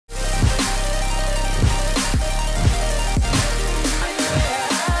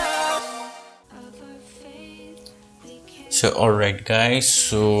So alright guys,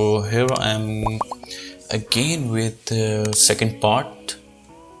 so here I am again with the second part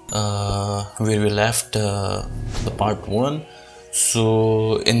where we left the part 1.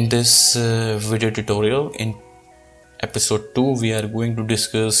 So in this video tutorial in episode 2 we are going to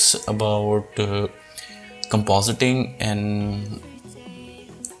discuss about compositing and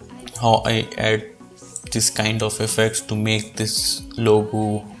how I add this kind of effects to make this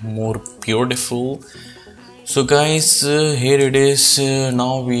logo more beautiful. So guys, here it is.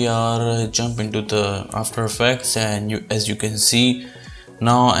 Now we are jump into the After Effects, and as you can see,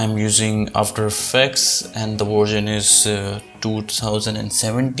 now I'm using After Effects and the version is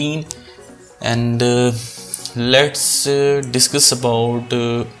 2017. And let's discuss about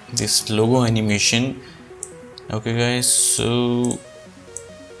this logo animation. Okay guys, so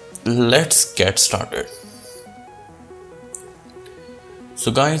let's get started.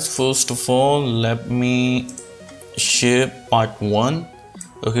 So guys, first of all, let me share part 1.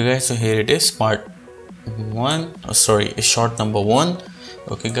 Okay guys, so here it is, part 1, shot number 1.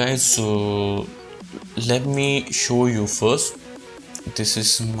 Okay guys, so let me show you first. This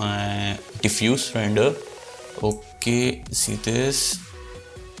is my diffuse render. Okay, see this.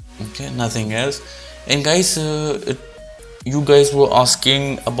 Okay, nothing else. And guys, you guys were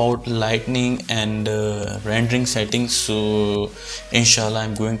asking about lightning and rendering settings, so inshallah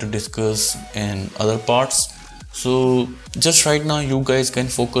I'm going to discuss in other parts. So just right now you guys can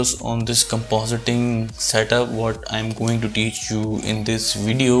focus on this compositing setup, what I'm going to teach you in this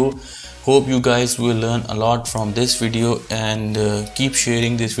video. Hope you guys will learn a lot from this video, and keep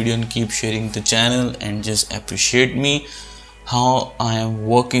sharing this video and keep sharing the channel, and just appreciate me how I am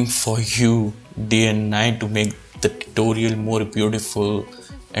working for you day and night to make the tutorial more beautiful.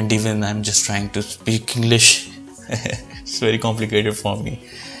 And even I'm just trying to speak English. It's very complicated for me.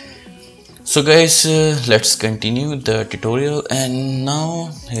 So guys, let's continue the tutorial, and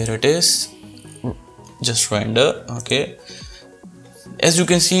now here it is, just render. Okay, as you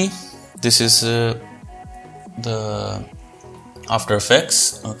can see, this is the After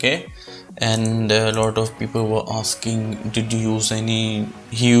Effects. Okay, and a lot of people were asking, did you use any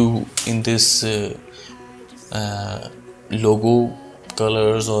hue in this logo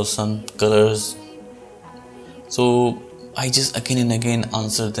colors or some colors? So I just again and again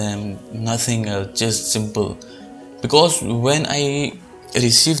answer them, nothing else, just simple. Because when I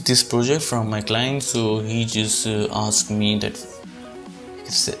received this project from my client, so he just asked me that,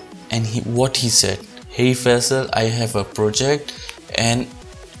 and what he said, hey Faisal, I have a project and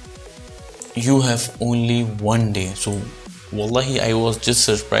you have only 1 day. So wallahi, I was just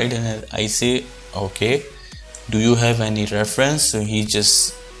surprised, and I say, okay, do you have any reference? So he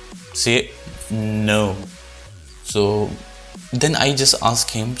just say no. So then I just ask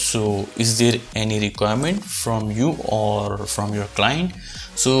him, so is there any requirement from you or from your client?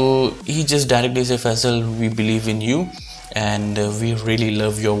 So he just directly say, Faisal, we believe in you and we really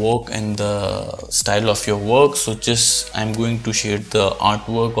love your work and the style of your work, so just I'm going to share the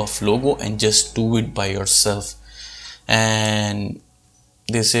artwork of logo and just do it by yourself. And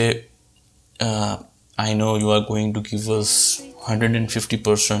they say, I know you are going to give us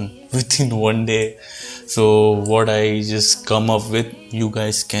 150% within 1 day. So what I just come up with, you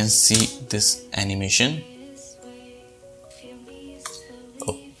guys can see this animation.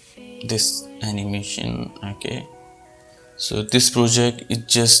 Oh, this animation. Okay, so this project is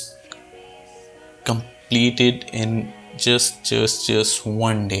just completed in just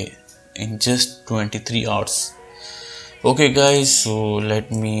 1 day, in just 23 hours. Okay guys, so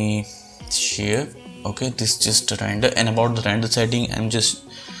let me share. Okay, this is just a render, and about the render setting I'm just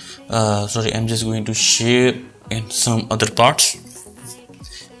going to share in some other parts.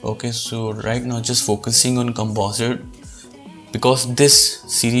 Okay, so right now just focusing on composite, because this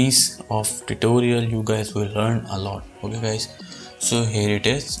series of tutorial you guys will learn a lot. Okay guys, so here it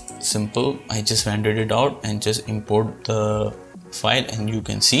is, simple. I just rendered it out and just import the file, and you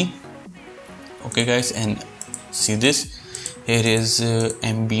can see. Okay guys, and see this, here is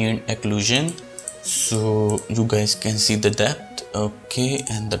ambient occlusion, so you guys can see the depth. Okay,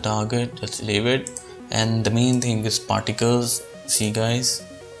 and the target, let's leave it. And the main thing is particles. See guys,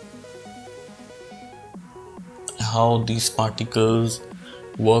 how these particles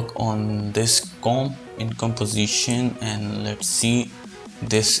work on this comp in composition. And let's see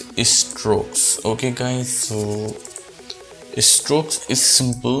this is strokes. Okay guys, so strokes is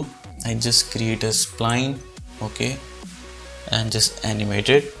simple. I just create a spline, okay, and just animate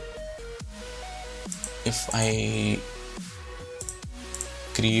it. If I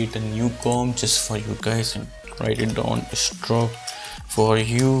create a new comp just for you guys and write it down, stroke for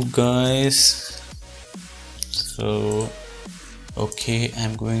you guys. So Okay,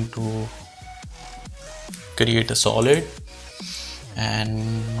 I'm going to create a solid and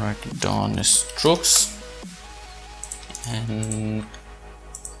write it down as strokes and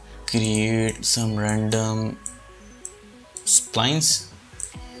create some random splines.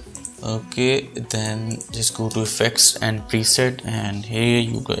 Okay, then just go to effects and preset, and here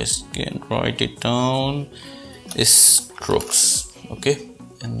you guys can write it down is strokes. Okay,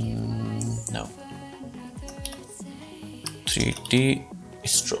 and now 3D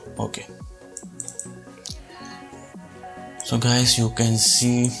stroke. Okay, so guys, you can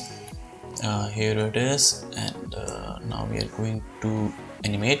see here it is, and now we are going to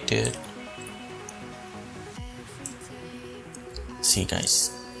animate it. See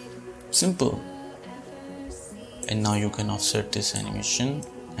guys, simple. And now you can offset this animation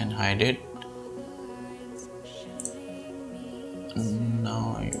and hide it.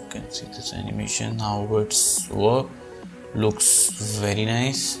 Now you can see this animation, how it's work. Looks very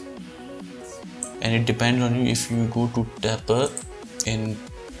nice, and it depends on you. If you go to Dapper in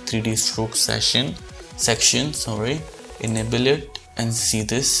 3D stroke section, sorry, enable it and see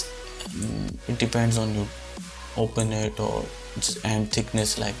this. It depends on you, open it or just add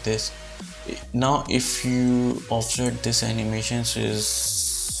thickness like this. Now if you offset this animation, so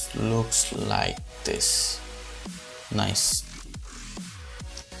it looks like this, nice.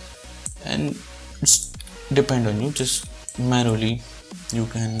 And it's depend on you, just manually you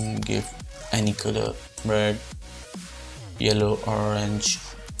can give any color, red, yellow, orange,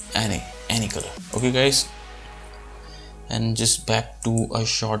 any color. Okay guys, and just back to a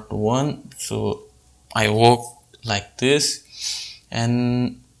short one. So I work like this,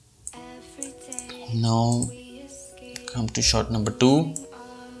 and now come to shot number 2.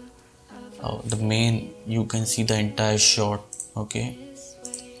 The main, you can see the entire shot. Okay,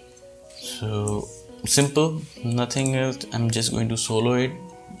 so simple, nothing else. I'm just going to solo it.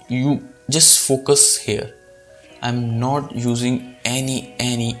 You just focus here. I'm not using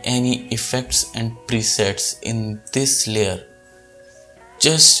any effects and presets in this layer.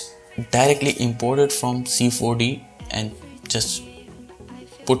 Just directly import it from C4D and just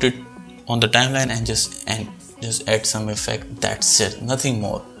put it on the timeline and just add some effect. That's it, nothing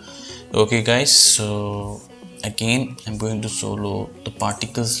more. Okay guys, so again I'm going to solo the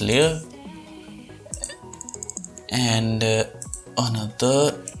particles layer and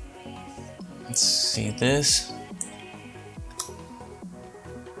another. Let's see this.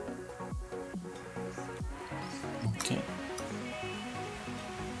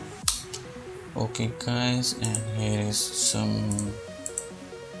 Okay guys, and here is some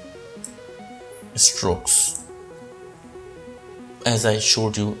strokes as I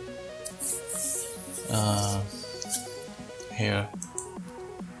showed you here,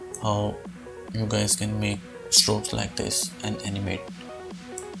 how you guys can make strokes like this and animate.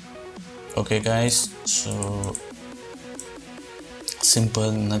 Okay guys, so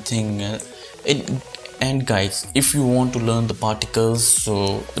simple, nothing and guys, if you want to learn the particles,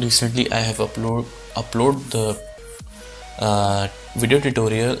 so recently I have upload the video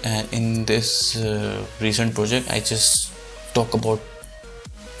tutorial, and in this recent project I just talk about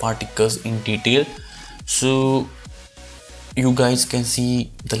particles in detail. So you guys can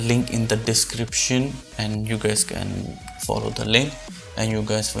see the link in the description, and you guys can follow the link and you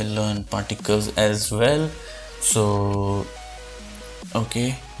guys will learn particles as well. So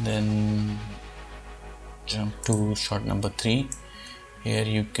okay, then jump to shot number 3. Here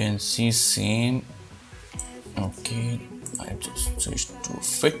you can see same. Okay, I just switch to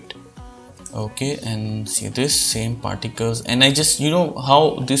fit. Okay, and see this same particles, and I just, you know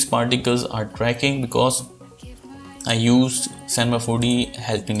how these particles are tracking, because I used Cinema4d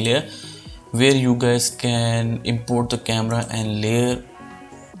helping layer, where you guys can import the camera and layer,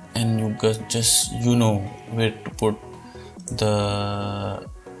 and you guys just, you know where to put the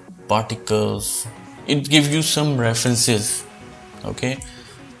particles. It gives you some references. Okay,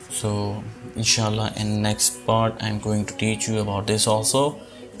 so inshallah in next part I'm going to teach you about this also.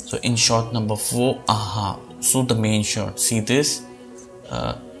 So in shot number 4, so the main shot, see this,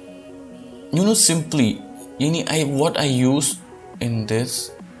 you know, simply what I use in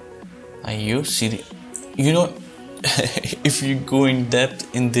this, I use, see, you know, if you go in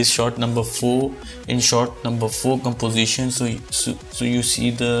depth in this shot number 4, in shot number 4 composition, so you see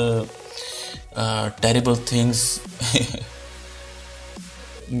the terrible things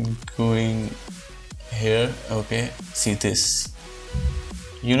going here. Okay, see this,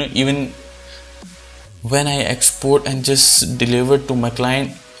 you know, even when I export and just deliver to my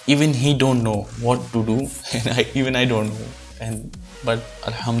client, even he don't know what to do, and I don't know. and but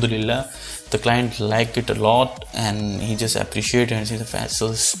alhamdulillah the client liked it a lot, and he just appreciated and said the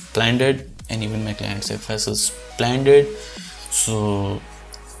Faisal is splendid, and even my client said Faisal is splendid. So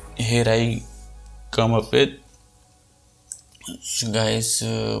here I come up with. So guys,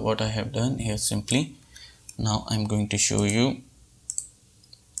 what I have done here, simply now I'm going to show you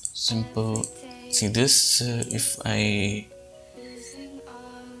simple. See this, if I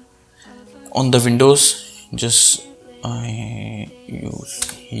on the windows, just I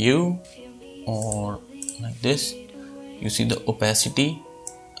use hue or like this, you see the opacity,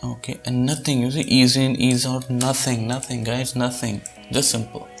 okay, and nothing, you see ease in, ease out, nothing guys, nothing, just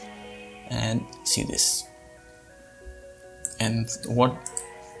simple. And see this, and what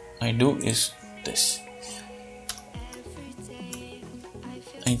I do is this,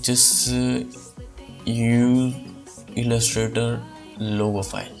 I just use Illustrator logo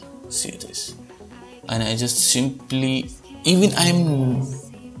file, see this, and I just simply, even I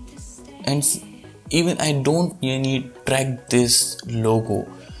don't need track this logo,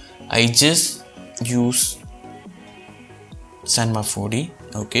 I just use Cinema4d,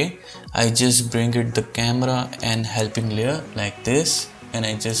 okay, I just bring it the camera and helping layer like this, and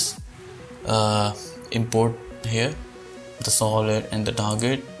I just import here the solid and the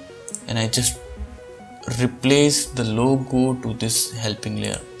target, and I just replace the logo to this helping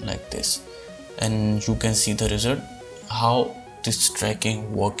layer like this, and you can see the result, how this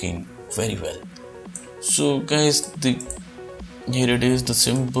tracking working very well. So guys, here it is, the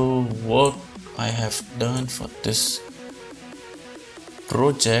simple work I have done for this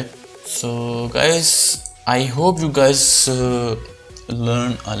project. So guys, I hope you guys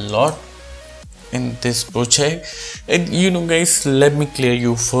learn a lot in this project. And you know guys, let me clear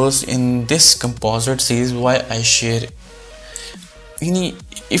you first, in this composite series why I share,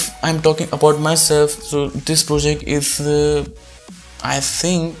 if I'm talking about myself, so this project is I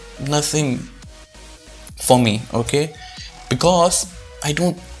think nothing for me, okay, because I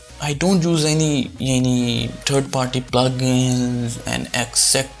don't use any third-party plugins and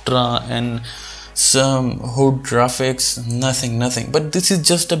etc. and some hood graphics, nothing. But this is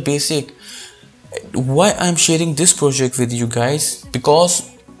just a basic. Why I'm sharing this project with you guys, because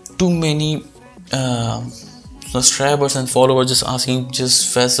too many subscribers and followers just asking,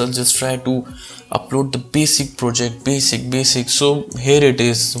 just Faisal, just try to upload the basic project, basic. So here it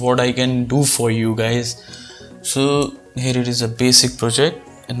is, what I can do for you guys. So here it is, a basic project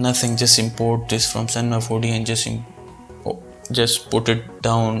and nothing, just import this from Cinema4d and just put it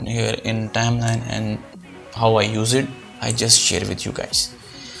down here in timeline, and how I use it I just share with you guys.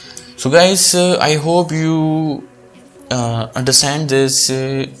 So guys, I hope you understand this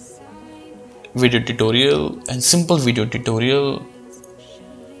video tutorial and simple video tutorial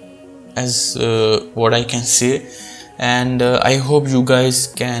as what I can say, and I hope you guys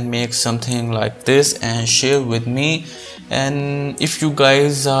can make something like this and share with me. And if you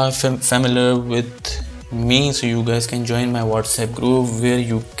guys are familiar with me, so you guys can join my WhatsApp group where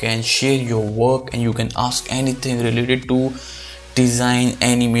you can share your work and you can ask anything related to design,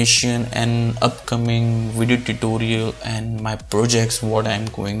 animation and upcoming video tutorial and my projects, what I'm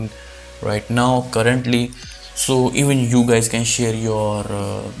going right now currently. So even you guys can share your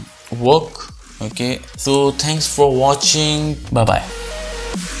work, okay. So thanks for watching, bye bye.